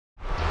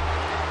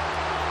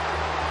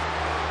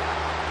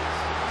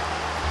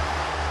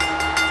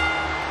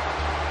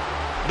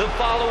The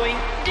following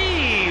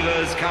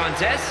Divas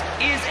contest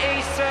is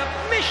a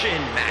submission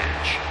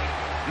match.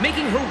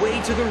 Making her way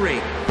to the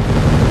ring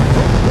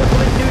from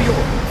Brooklyn, New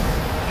York,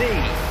 the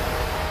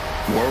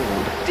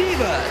World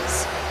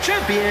Divas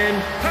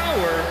Champion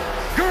Power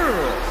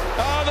Girl.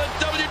 The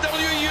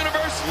WWE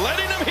Universe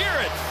letting them hear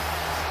it.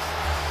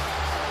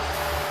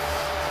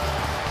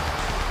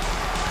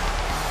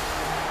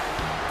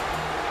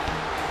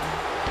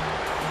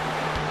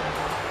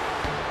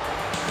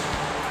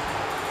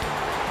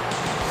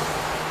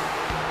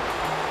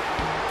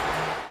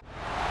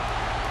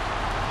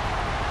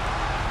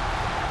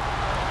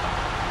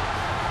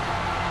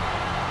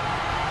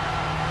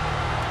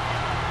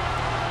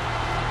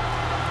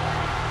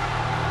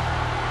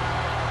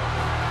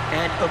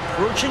 And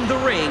approaching the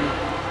ring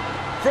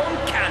from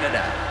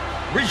Canada,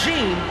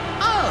 Regina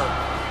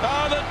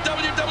of The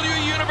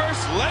WWE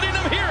Universe letting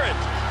them hear it.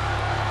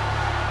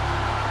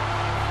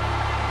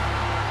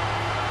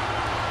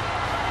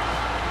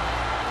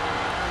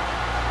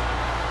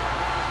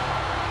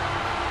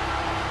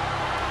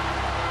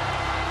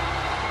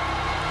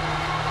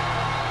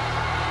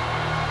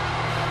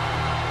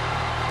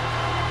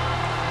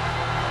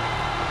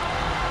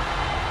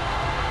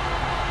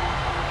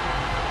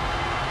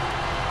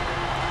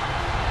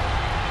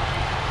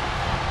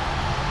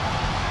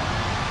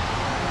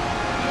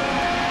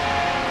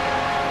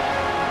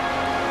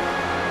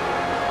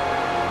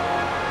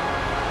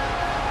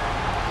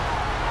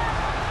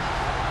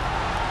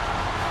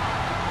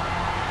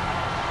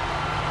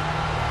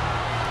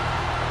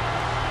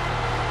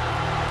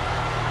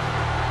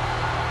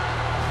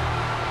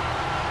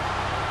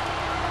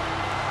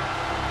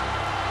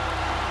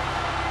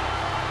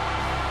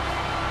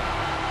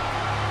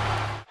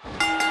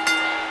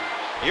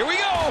 Here we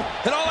go,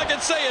 and all I can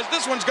say is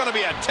this one's going to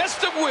be a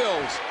test of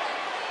wills.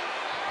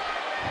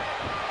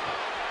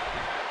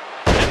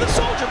 And the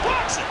soldier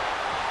blocks it.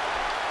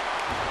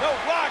 No,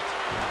 blocked.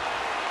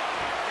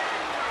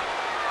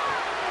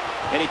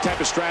 Any type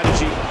of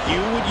strategy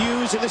you would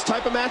use in this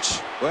type of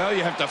match? Well,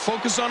 you have to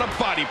focus on a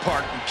body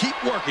part and keep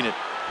working it,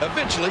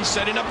 eventually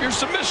setting up your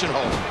submission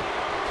hold.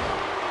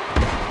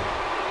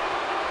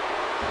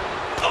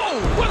 Oh,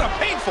 what a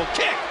painful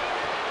kick.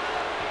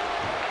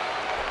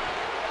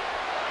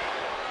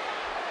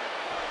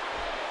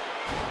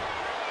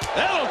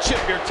 That'll chip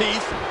your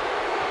teeth.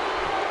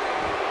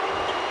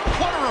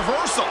 What a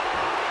reversal.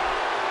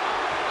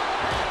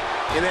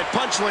 And that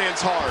punch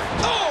lands hard.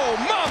 Oh,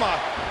 mama.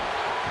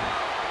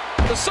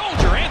 The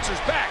soldier answers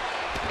back.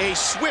 A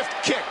swift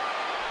kick.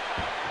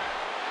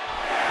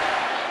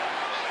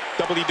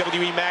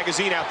 WWE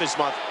Magazine out this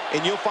month,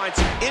 and you'll find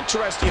some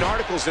interesting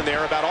articles in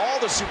there about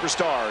all the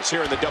superstars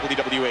here in the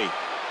WWE.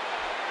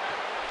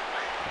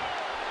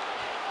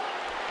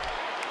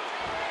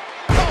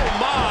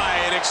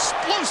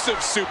 Explosive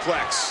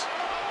suplex.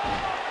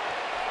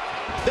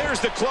 There's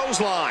the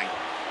clothesline.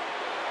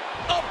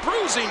 A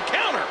bruising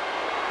counter.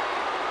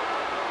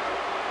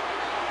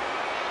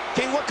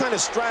 King, what kind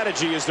of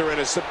strategy is there in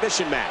a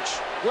submission match?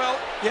 Well,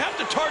 you have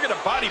to target a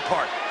body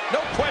part, no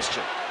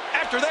question.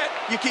 After that,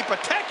 you keep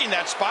attacking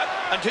that spot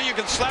until you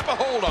can slap a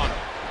hold on it.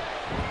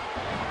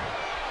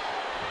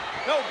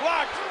 No,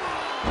 blocked.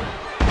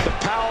 The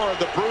power of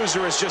the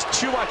bruiser is just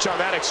too much on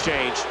that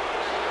exchange.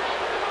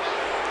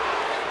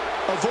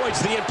 Avoids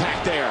the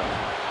impact there.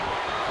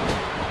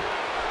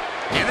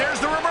 And there's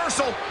the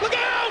reversal. Look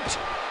out!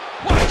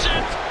 Watch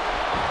it!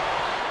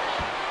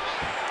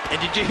 And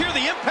did you hear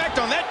the impact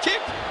on that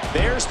kick?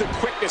 There's the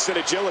quickness and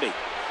agility.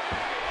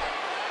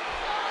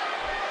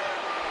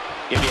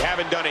 If you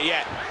haven't done it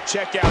yet,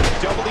 check out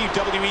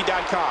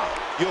WWE.com.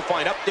 You'll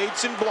find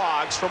updates and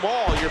blogs from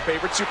all your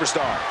favorite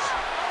superstars.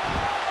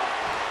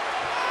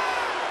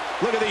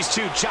 Look at these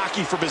two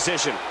jockey for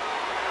position.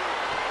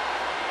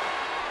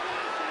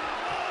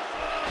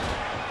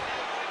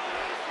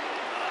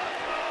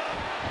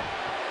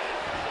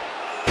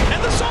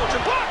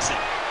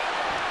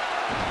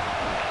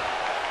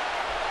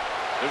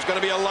 There's going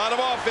to be a lot of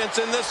offense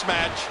in this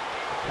match.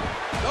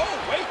 Oh,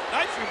 wait,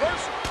 nice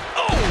reversal.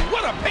 Oh,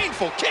 what a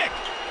painful kick.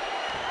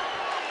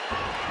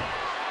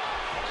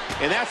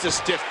 And that's a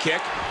stiff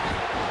kick.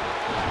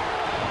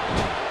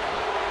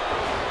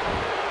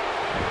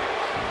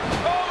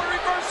 Oh, a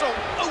reversal.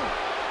 Oh.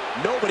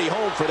 Nobody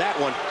home for that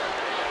one.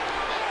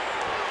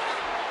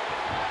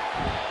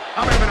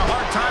 I'm having a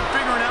hard time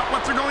figuring out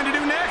what they're going to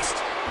do next.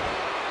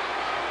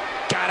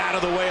 Got out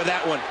of the way of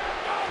that one.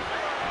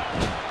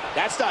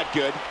 That's not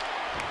good.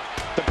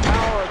 The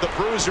power of the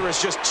bruiser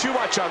is just too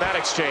much on that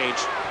exchange.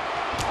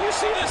 You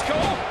see this,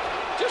 Cole?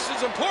 Just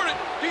as important.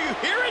 Do you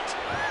hear it?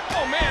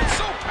 Oh, man,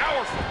 so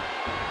powerful.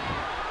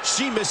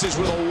 She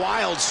misses with a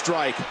wild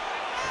strike.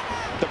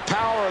 The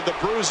power of the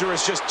bruiser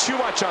is just too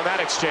much on that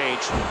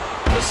exchange.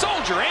 The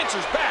soldier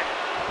answers back.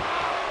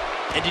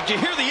 And did you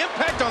hear the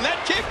impact on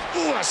that kick?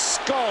 Ooh, a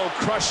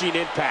skull-crushing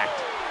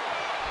impact.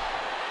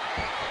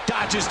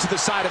 Dodges to the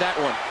side of that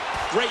one.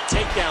 Great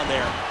takedown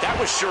there. That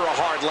was sure a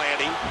hard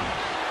landing.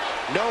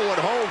 No one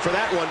home for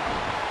that one.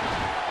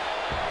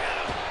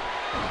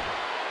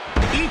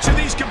 Each of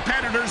these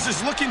competitors competitors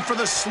is looking for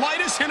the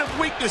slightest hint of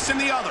weakness in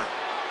the other.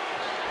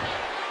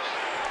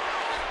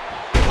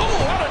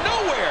 Oh, out of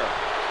nowhere.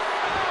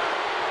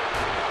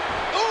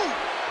 Oh,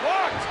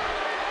 blocked.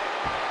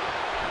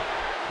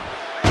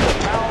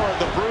 The power of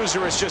the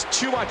bruiser is just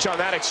too much on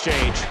that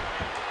exchange.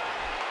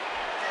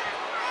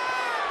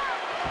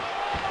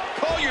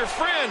 Call your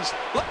friends.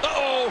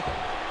 Uh-oh.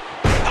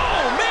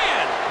 Oh,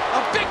 man.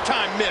 A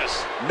big-time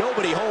miss.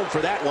 Nobody home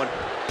for that one.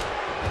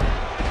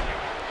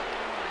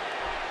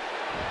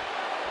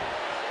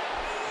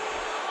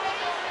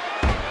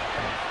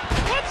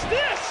 What's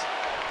this?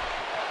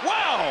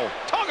 Wow.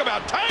 Talk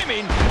about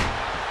timing.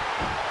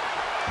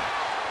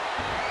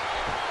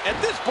 At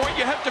this point,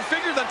 you have to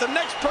figure that the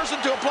next person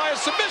to apply a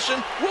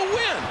submission will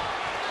win.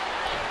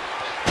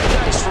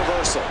 Nice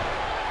reversal.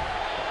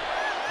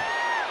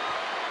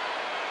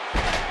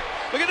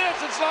 Look at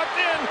this, it's locked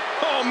in.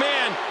 Oh,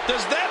 man,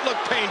 does that look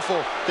painful?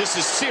 This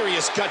is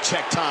serious gut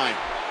check time.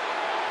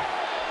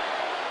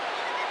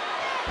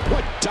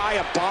 What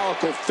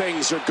diabolical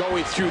things are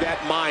going through that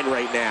mind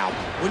right now?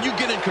 When you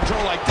get in control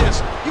like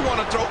this, you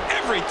want to throw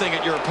everything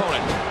at your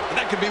opponent. And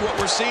that could be what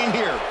we're seeing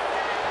here.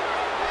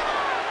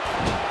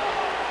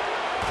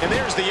 And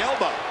there's the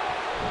elbow.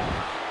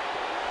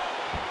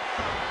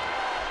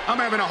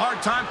 I'm having a hard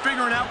time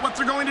figuring out what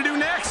they're going to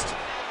do next.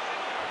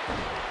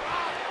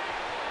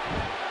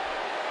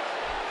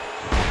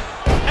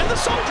 The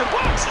soldier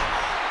blocks it.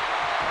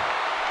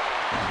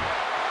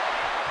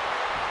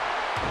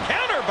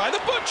 Counter by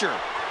the butcher.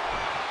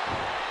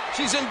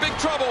 She's in big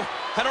trouble.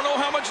 I don't know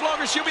how much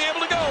longer she'll be able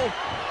to go.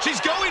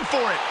 She's going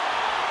for it.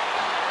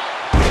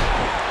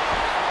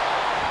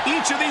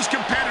 Each of these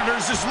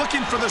competitors is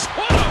looking for this.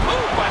 What a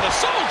move by the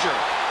soldier.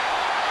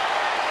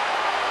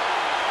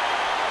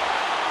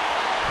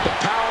 The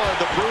power of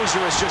the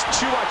bruiser is just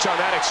too much on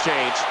that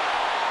exchange.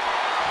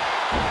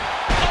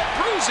 A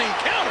bruising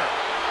counter.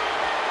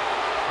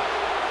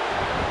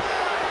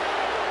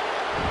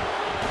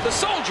 The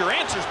soldier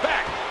answers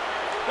back.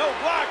 No,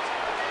 blocked.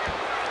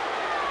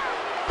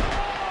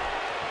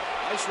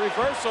 Nice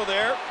reversal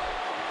there.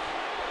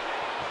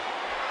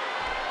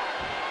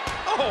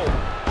 Oh,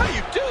 how do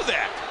you do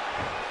that?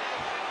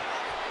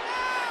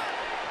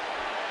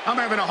 I'm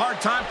having a hard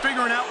time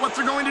figuring out what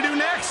they're going to do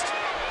next.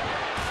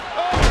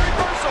 Oh,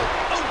 reversal.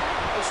 Oh,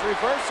 nice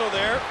reversal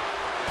there.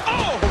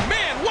 Oh,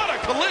 man, what a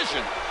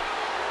collision.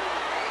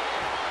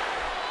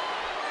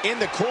 In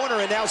the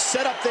corner and now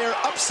set up there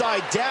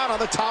upside down on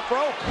the top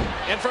rope.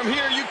 And from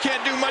here, you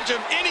can't do much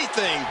of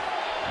anything.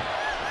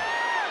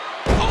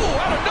 Oh,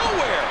 out of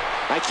nowhere.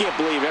 I can't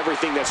believe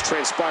everything that's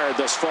transpired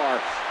thus far.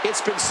 It's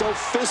been so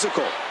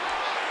physical.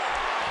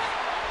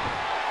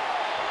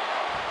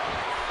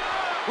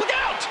 Look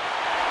out.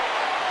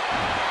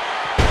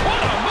 What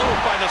a move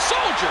by the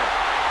soldier.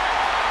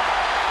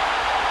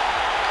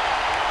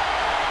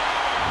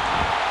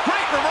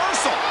 Great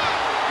reversal.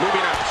 Moving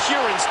on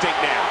pure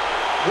instinct now.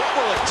 What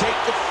will it take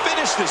to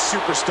finish this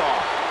superstar?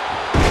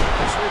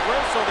 Nice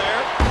reversal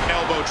there.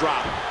 Elbow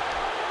drop.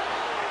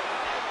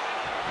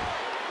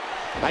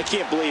 I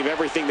can't believe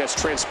everything that's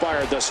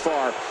transpired thus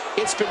far.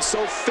 It's been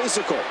so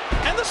physical.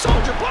 And the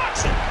soldier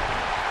blocks it.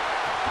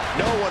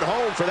 No one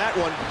home for that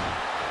one.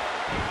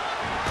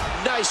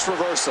 Nice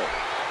reversal.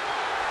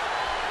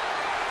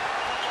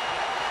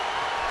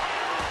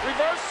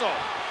 Reversal.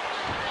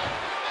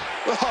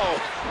 Oh,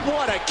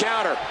 what a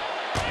counter.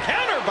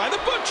 Counter by the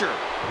butcher.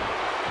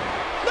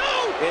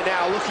 No! And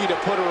now looking to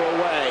put her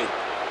away.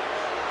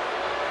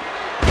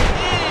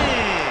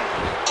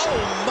 Oh,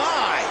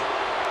 my!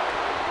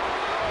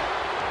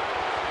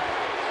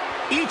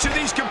 Each of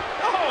these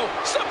Oh,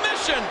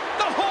 submission!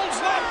 The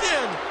hold's locked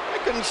in! I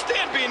couldn't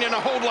stand being in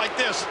a hold like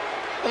this,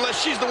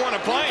 unless she's the one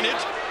applying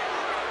it.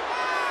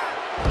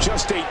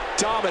 Just a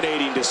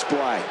dominating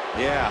display.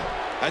 Yeah,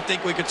 I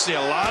think we could see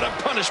a lot of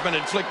punishment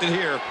inflicted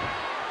here.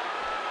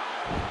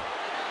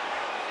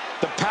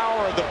 The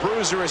power of the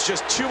bruiser is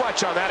just too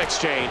much on that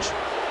exchange.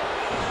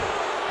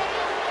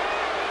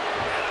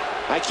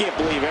 I can't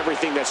believe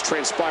everything that's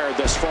transpired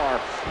thus far.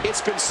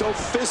 It's been so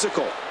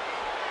physical.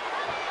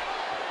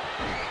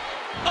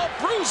 A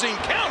bruising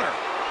counter.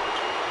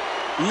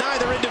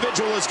 Neither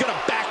individual is going to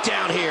back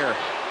down here.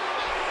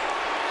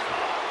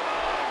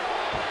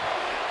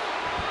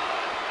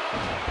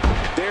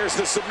 There's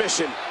the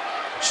submission.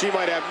 She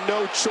might have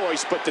no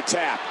choice but to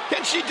tap.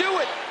 Can she do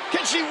it?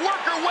 Can she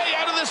work her way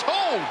out of this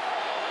hold?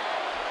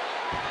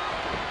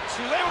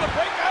 She's able to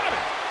break out of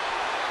it.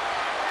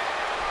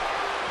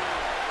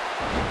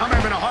 I'm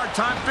having a hard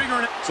time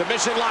figuring it.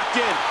 Submission locked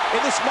in,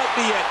 and this might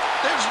be it.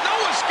 There's no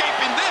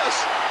escaping this.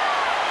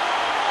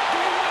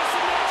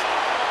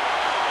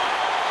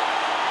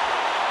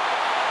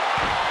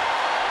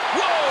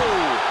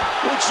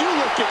 Whoa! Would you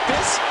look at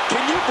this?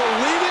 Can you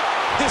believe it?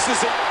 This is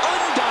an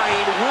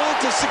undying will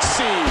to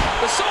succeed.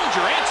 The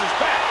soldier answers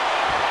back.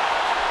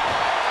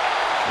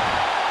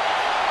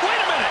 Wait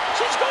a minute.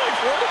 She's going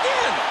for it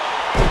again.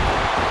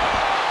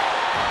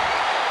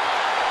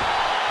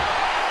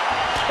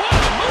 What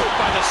a move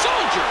by the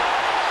soldier.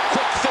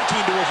 Quick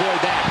thinking to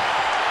avoid that.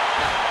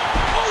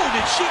 Oh,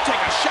 did she take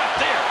a shot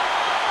there?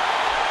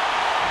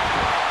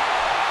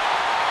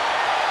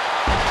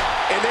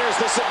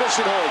 the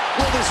submission hold.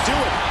 Will this do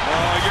it?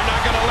 Oh, you're not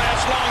going to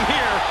last long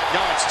here.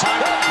 No, it's time.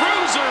 The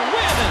Bruiser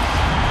winning.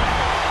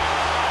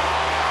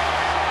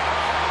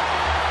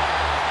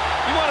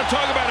 You want to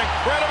talk about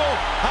incredible,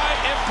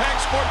 high-impact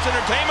sports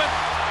entertainment?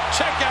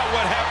 Check out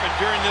what happened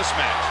during this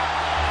match.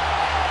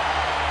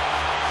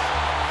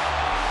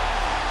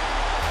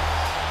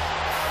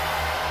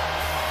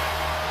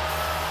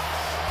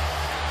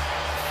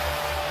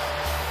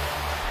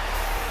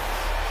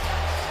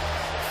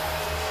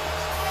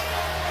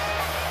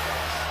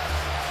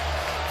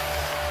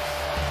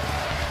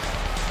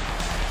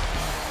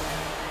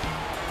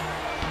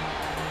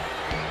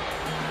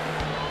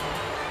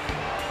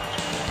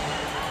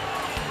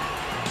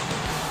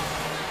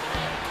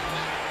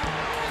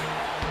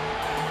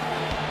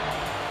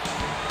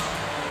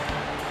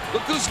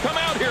 Look who's come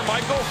out here,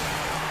 Michael.